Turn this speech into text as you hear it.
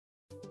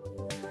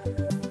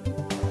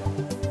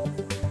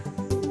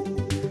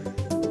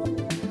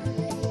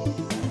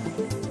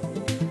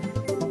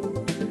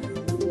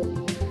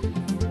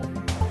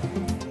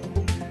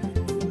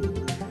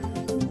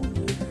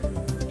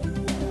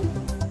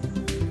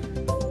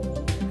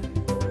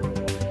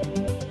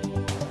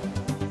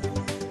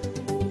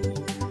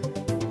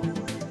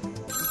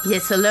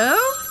Yes, hello?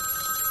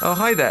 Oh,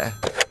 hi there.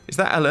 Is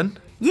that Ellen?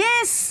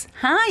 Yes.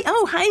 Hi.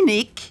 Oh, hi,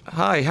 Nick.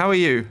 Hi, how are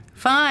you?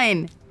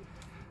 Fine.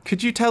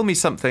 Could you tell me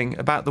something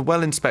about the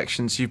well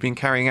inspections you've been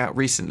carrying out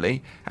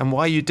recently and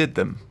why you did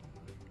them?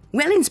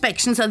 Well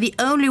inspections are the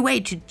only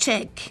way to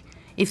check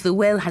if the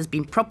well has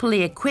been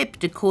properly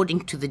equipped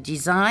according to the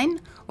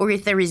design or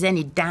if there is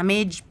any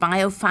damage,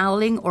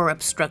 biofouling or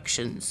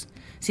obstructions.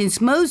 Since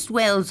most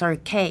wells are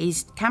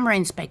cased, camera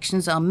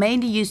inspections are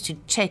mainly used to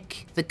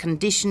check the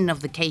condition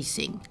of the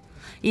casing.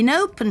 In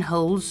open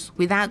holes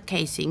without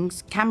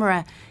casings,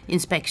 camera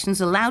inspections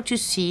allow to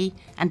see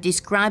and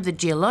describe the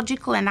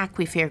geological and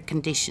aquifer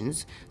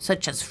conditions,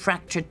 such as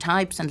fracture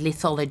types and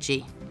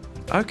lithology.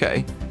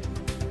 Okay.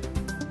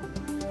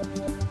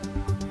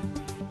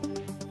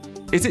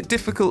 Is it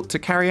difficult to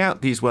carry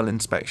out these well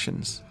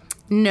inspections?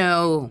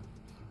 No,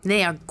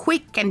 they are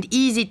quick and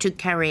easy to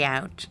carry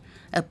out.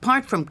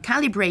 Apart from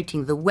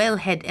calibrating the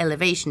wellhead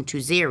elevation to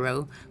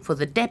 0 for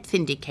the depth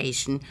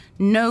indication,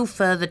 no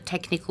further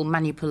technical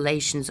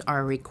manipulations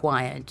are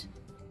required.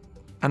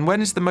 And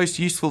when is the most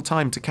useful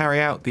time to carry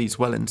out these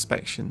well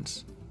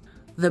inspections?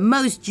 The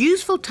most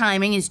useful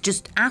timing is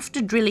just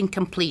after drilling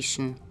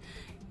completion.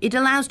 It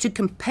allows to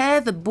compare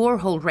the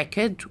borehole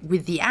record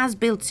with the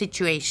as-built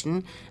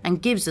situation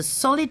and gives a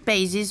solid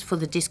basis for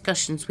the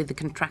discussions with the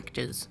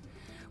contractors.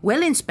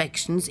 Well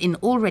inspections in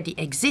already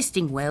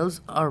existing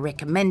wells are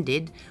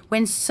recommended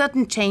when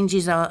sudden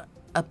changes are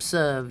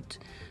observed,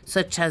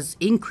 such as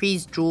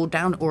increased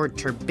drawdown or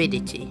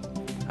turbidity.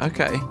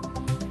 Okay.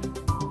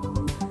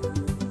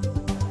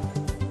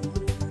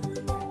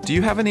 Do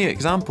you have any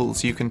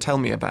examples you can tell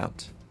me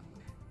about?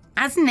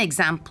 As an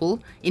example,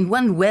 in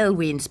one well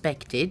we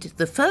inspected,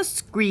 the first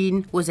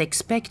screen was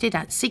expected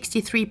at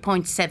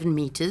 63.7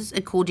 meters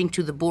according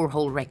to the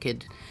borehole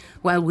record,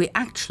 while we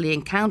actually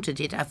encountered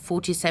it at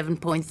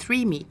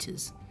 47.3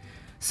 meters.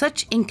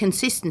 Such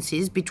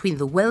inconsistencies between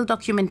the well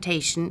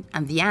documentation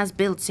and the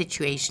as-built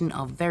situation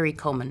are very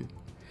common.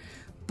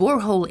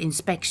 Borehole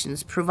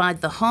inspections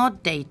provide the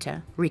hard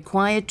data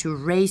required to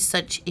raise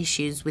such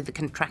issues with the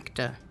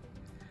contractor.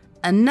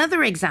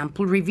 Another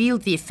example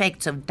revealed the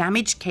effects of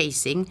damaged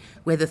casing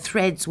where the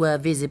threads were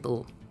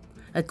visible.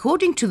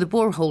 According to the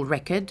borehole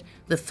record,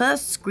 the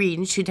first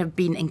screen should have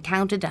been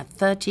encountered at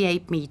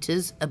 38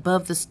 meters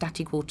above the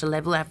static water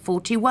level at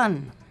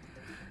 41.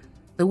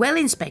 The well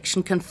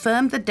inspection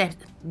confirmed the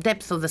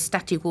depth of the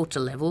static water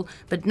level,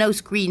 but no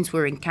screens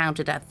were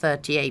encountered at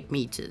 38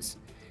 meters.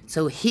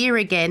 So here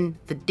again,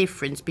 the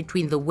difference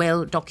between the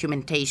well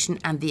documentation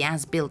and the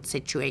as-built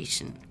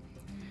situation.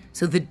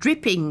 So the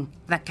dripping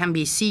that can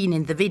be seen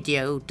in the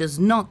video does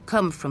not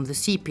come from the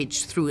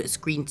seepage through a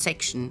screened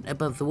section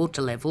above the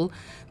water level,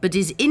 but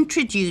is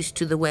introduced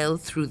to the well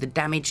through the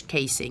damaged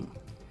casing.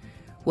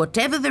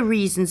 Whatever the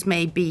reasons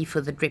may be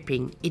for the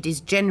dripping, it is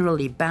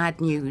generally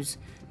bad news,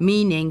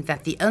 meaning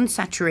that the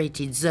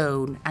unsaturated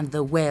zone and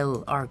the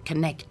well are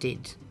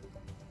connected.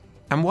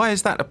 And why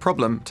is that a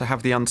problem to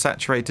have the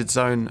unsaturated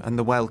zone and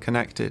the well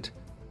connected?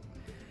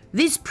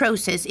 This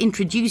process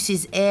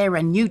introduces air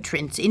and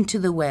nutrients into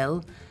the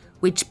well,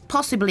 which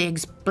possibly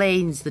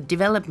explains the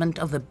development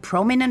of the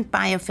prominent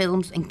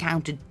biofilms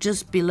encountered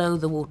just below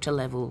the water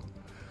level.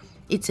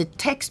 It's a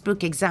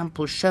textbook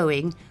example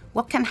showing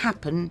what can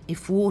happen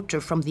if water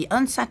from the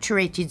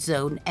unsaturated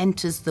zone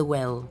enters the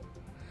well.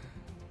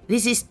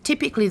 This is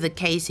typically the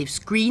case if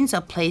screens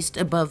are placed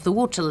above the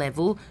water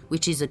level,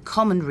 which is a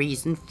common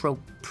reason for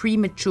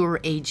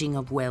premature aging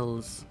of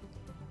wells.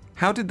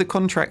 How did the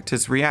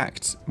contractors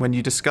react when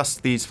you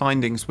discussed these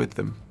findings with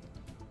them?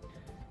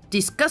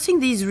 Discussing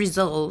these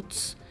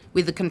results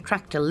with the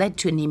contractor led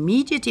to an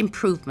immediate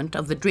improvement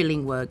of the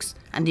drilling works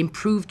and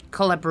improved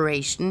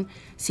collaboration,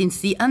 since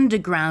the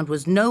underground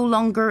was no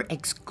longer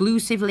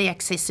exclusively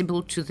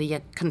accessible to the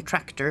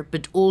contractor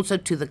but also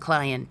to the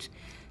client.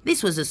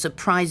 This was a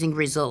surprising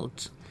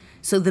result.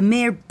 So the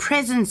mere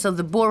presence of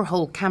the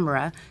borehole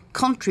camera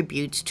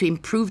contributes to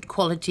improved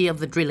quality of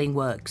the drilling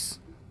works.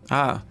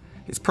 Ah,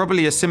 it's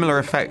probably a similar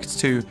effect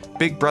to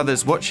Big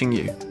Brother's watching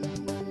you.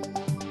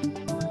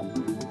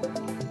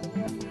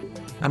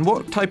 And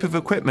what type of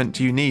equipment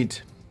do you need?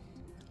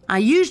 I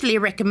usually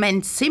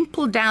recommend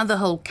simple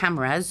down-the-hole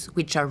cameras,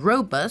 which are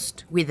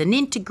robust with an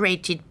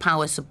integrated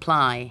power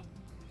supply.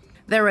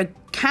 There are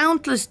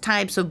countless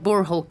types of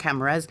borehole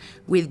cameras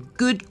with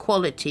good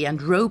quality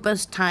and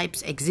robust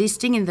types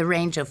existing in the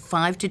range of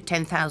 $5,000 to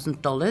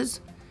 $10,000.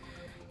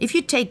 If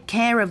you take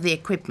care of the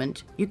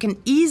equipment, you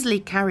can easily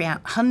carry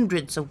out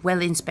hundreds of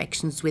well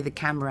inspections with a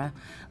camera,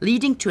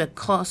 leading to a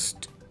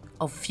cost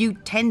of few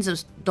tens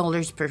of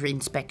dollars per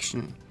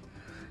inspection.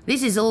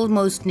 This is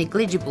almost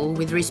negligible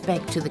with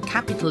respect to the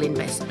capital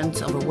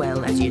investments of a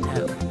well, as you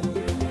know.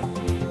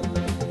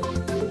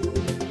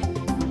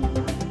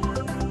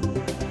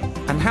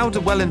 And how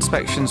do well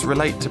inspections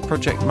relate to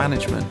project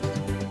management?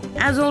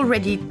 As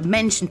already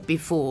mentioned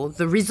before,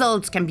 the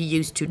results can be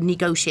used to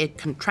negotiate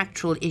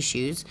contractual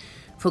issues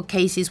for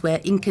cases where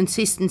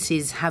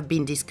inconsistencies have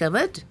been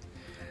discovered.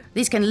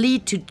 This can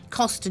lead to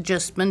cost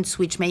adjustments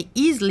which may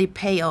easily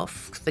pay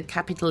off the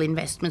capital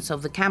investments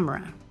of the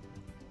camera.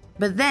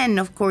 But then,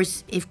 of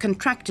course, if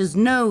contractors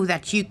know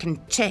that you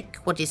can check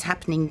what is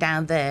happening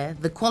down there,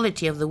 the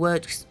quality of the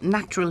works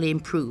naturally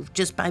improve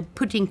just by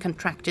putting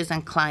contractors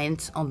and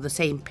clients on the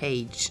same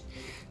page.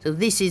 So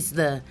this is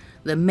the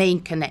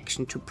main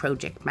connection to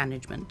project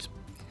management.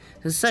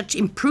 So such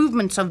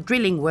improvements of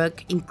drilling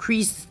work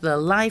increase the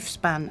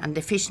lifespan and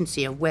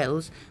efficiency of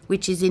wells,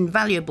 which is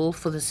invaluable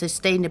for the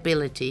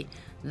sustainability,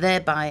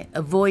 thereby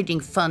avoiding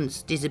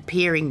funds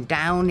disappearing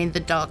down in the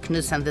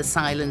darkness and the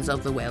silence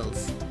of the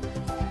wells.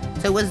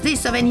 So was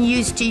this of any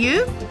use to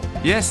you?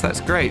 Yes, that's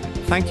great.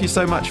 Thank you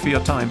so much for your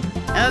time.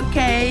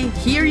 Okay,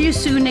 hear you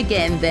soon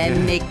again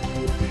then, Nick.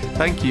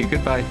 Thank you.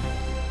 Goodbye.